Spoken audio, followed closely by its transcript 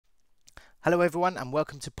Hello everyone and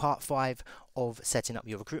welcome to part 5 of setting up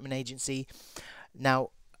your recruitment agency. Now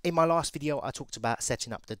in my last video I talked about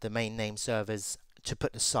setting up the domain name servers to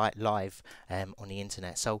put the site live on the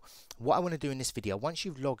internet. So what I want to do in this video, once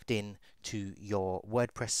you've logged in to your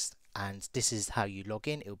WordPress, and this is how you log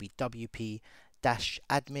in, it will be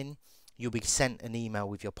wp-admin. You'll be sent an email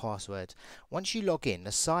with your password. Once you log in,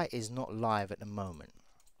 the site is not live at the moment.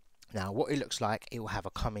 Now what it looks like, it will have a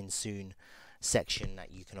coming soon section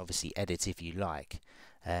that you can obviously edit if you like.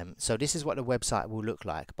 So this is what the website will look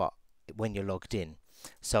like, but when you're logged in.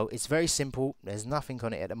 So it's very simple. There's nothing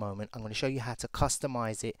on it at the moment. I'm going to show you how to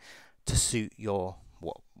customize it to suit your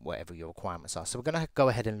whatever your requirements are. So we're going to go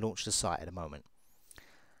ahead and launch the site at the moment.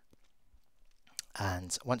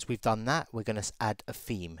 And once we've done that, we're going to add a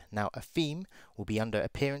theme. Now a theme will be under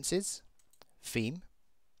appearances, theme,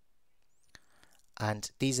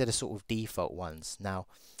 and these are the sort of default ones. Now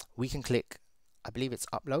we can click, I believe it's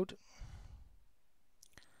upload,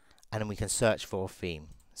 and then we can search for a theme.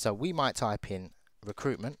 So we might type in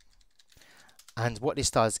recruitment, and what this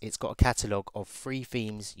does, it's got a catalogue of free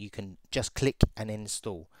themes you can just click and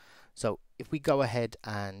install. So if we go ahead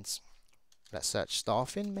and let's search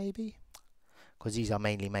staffing, maybe, because these are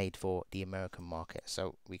mainly made for the American market.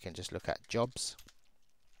 So we can just look at jobs,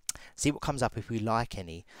 see what comes up if we like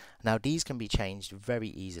any. Now these can be changed very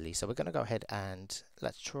easily, so we're going to go ahead and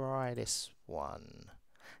let's try this one,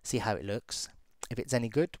 see how it looks. If it's any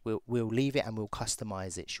good, we'll leave it and we'll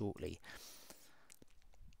customize it shortly.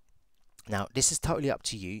 Now this is totally up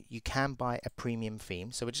to you. You can buy a premium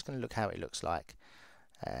theme, so we're just going to look how it looks like,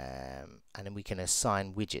 and then we can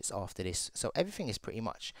assign widgets after this. So everything is pretty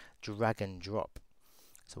much drag and drop.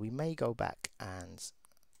 So we may go back and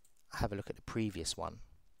have a look at the previous one,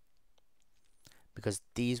 because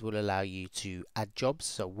these will allow you to add jobs.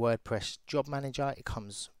 So WordPress Job Manager, it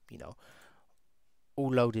comes, you know,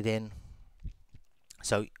 all loaded in.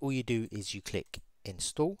 So all you do is you click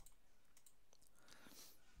install.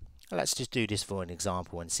 Let's just do this for an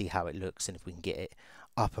example and see how it looks and if we can get it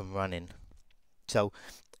up and running. So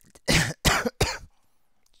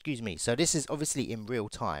excuse me, so this is obviously in real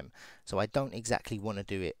time, so I don't exactly want to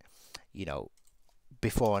do it, you know,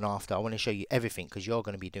 before and after. I want to show you everything because you're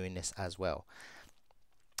going to be doing this as well.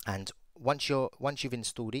 And once you've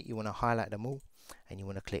installed it, you want to highlight them all and you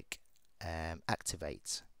want to click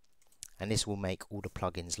activate, and this will make all the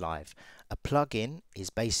plugins live. A plugin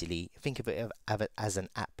is basically, think of it as an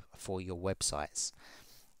app for your websites.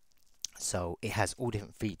 So it has all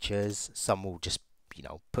different features. Some will just, you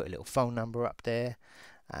know, put a little phone number up there,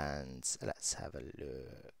 and let's have a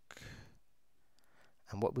look.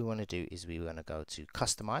 And what we want to do is we want to go to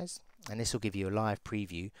customize, and this will give you a live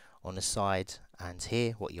preview on the side and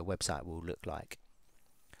here what your website will look like.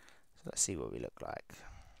 So let's see what we look like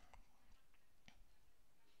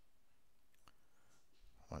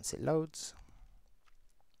once it loads.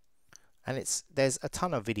 And there's a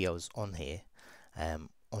ton of videos on here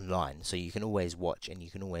online, so you can always watch and you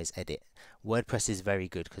can always edit. WordPress is very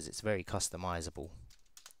good because it's very customizable.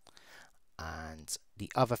 And the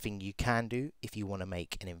other thing you can do if you want to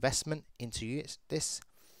make an investment into this,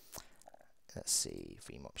 let's see,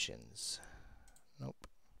 theme options, nope.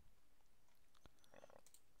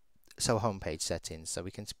 So homepage settings, so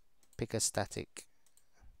we can pick a static,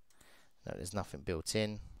 no, there's nothing built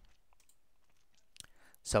in.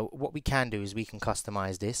 So what we can do is we can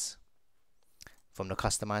customize this from the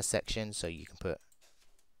customize section. So you can put,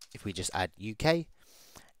 if we just add UK,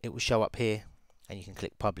 it will show up here and you can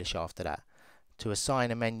click publish after that. To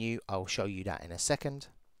assign a menu, I'll show you that in a second.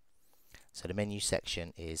 So the menu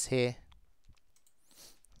section is here,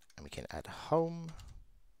 and we can add home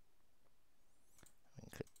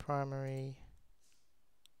and click primary,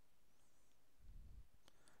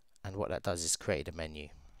 and what that does is create a menu.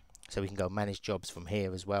 So we can go manage jobs from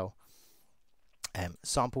here as well.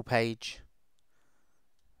 Sample page,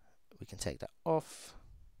 we can take that off,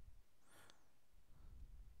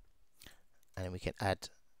 and then we can add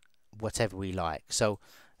whatever we like. So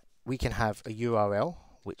we can have a URL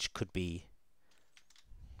which could be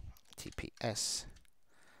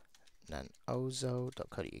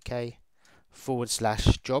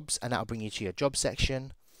tps://nanozo.co.uk/jobs, and that'll bring you to your job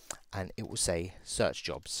section, and it will say search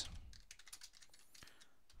jobs.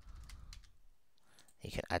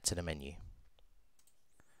 You can add to the menu,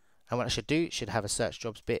 and what I should do, should have a search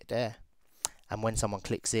jobs bit there, and when someone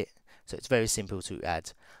clicks it, so it's very simple to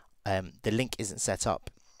add. The link isn't set up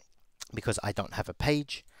because I don't have a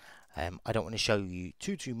page. I don't want to show you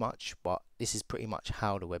too much, but this is pretty much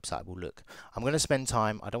how the website will look. I'm going to spend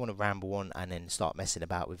time, I don't want to ramble on and then start messing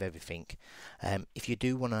about with everything. If you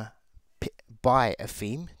do want to buy a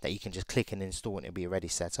theme that you can just click and install and it'll be already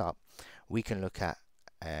set up, we can look at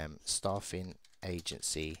staffing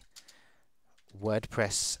agency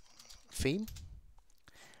WordPress theme,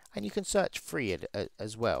 and you can search free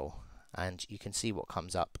as well, and you can see what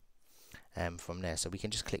comes up from there. So we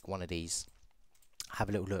can just click one of these, have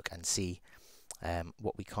a little look and see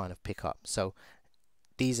what we kind of pick up. So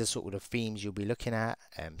these are sort of the themes you'll be looking at.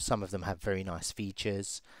 Some of them have very nice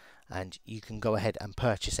features, and you can go ahead and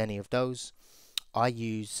purchase any of those. I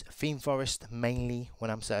use Theme Forest mainly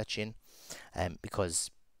when I'm searching,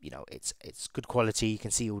 because you know it's good quality. You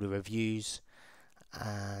can see all the reviews,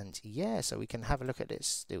 and yeah, so we can have a look at this.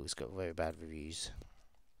 Still, it's got very bad reviews.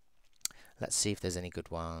 Let's see if there's any good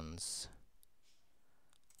ones.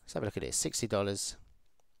 Let's have a look at this. $60.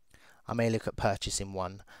 I may look at purchasing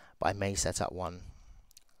one, but I may set up one.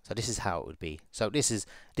 So this is how it would be. So this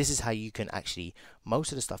is how you can actually,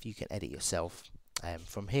 most of the stuff you can edit yourself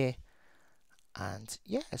from here. And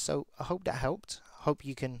yeah, so I hope that helped. Hope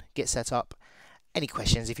you can get set up. Any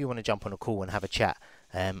questions, if you want to jump on a call and have a chat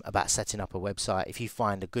about setting up a website, if you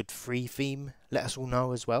find a good free theme, let us all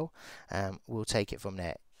know as well. We'll take it from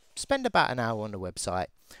there. Spend about an hour on the website.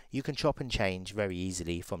 You can chop and change very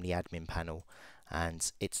easily from the admin panel,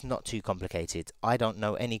 and it's not too complicated. I don't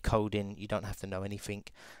know any coding. You don't have to know anything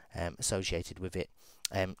associated with it.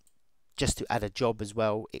 Just to add a job as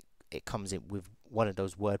well, it comes in with one of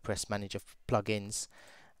those WordPress Manager plugins,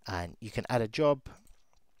 and you can add a job,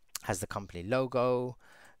 has the company logo,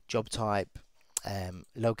 job type,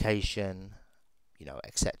 location, you know,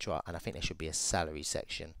 etc. And I think there should be a salary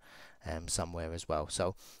section somewhere as well.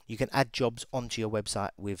 So you can add jobs onto your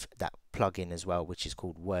website with that plugin as well, which is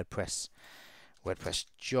called Wordpress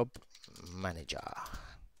Job Manager.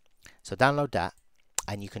 So download that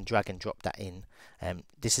and you can drag and drop that in.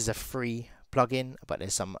 This is a free plugin, but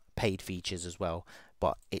there's some paid features as well,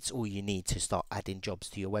 but it's all you need to start adding jobs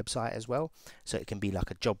to your website as well. So it can be like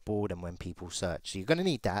a job board, and when people search, so you're going to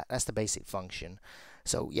need that. That's the basic function.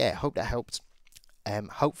 So yeah, hope that helped.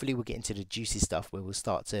 Hopefully we'll get into the juicy stuff where we'll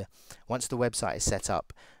start to, once the website is set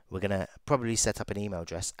up, we're going to probably set up an email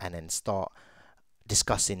address and then start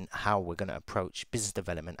discussing how we're going to approach business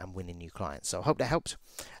development and winning new clients. So I hope that helped.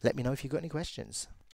 Let me know if you've got any questions.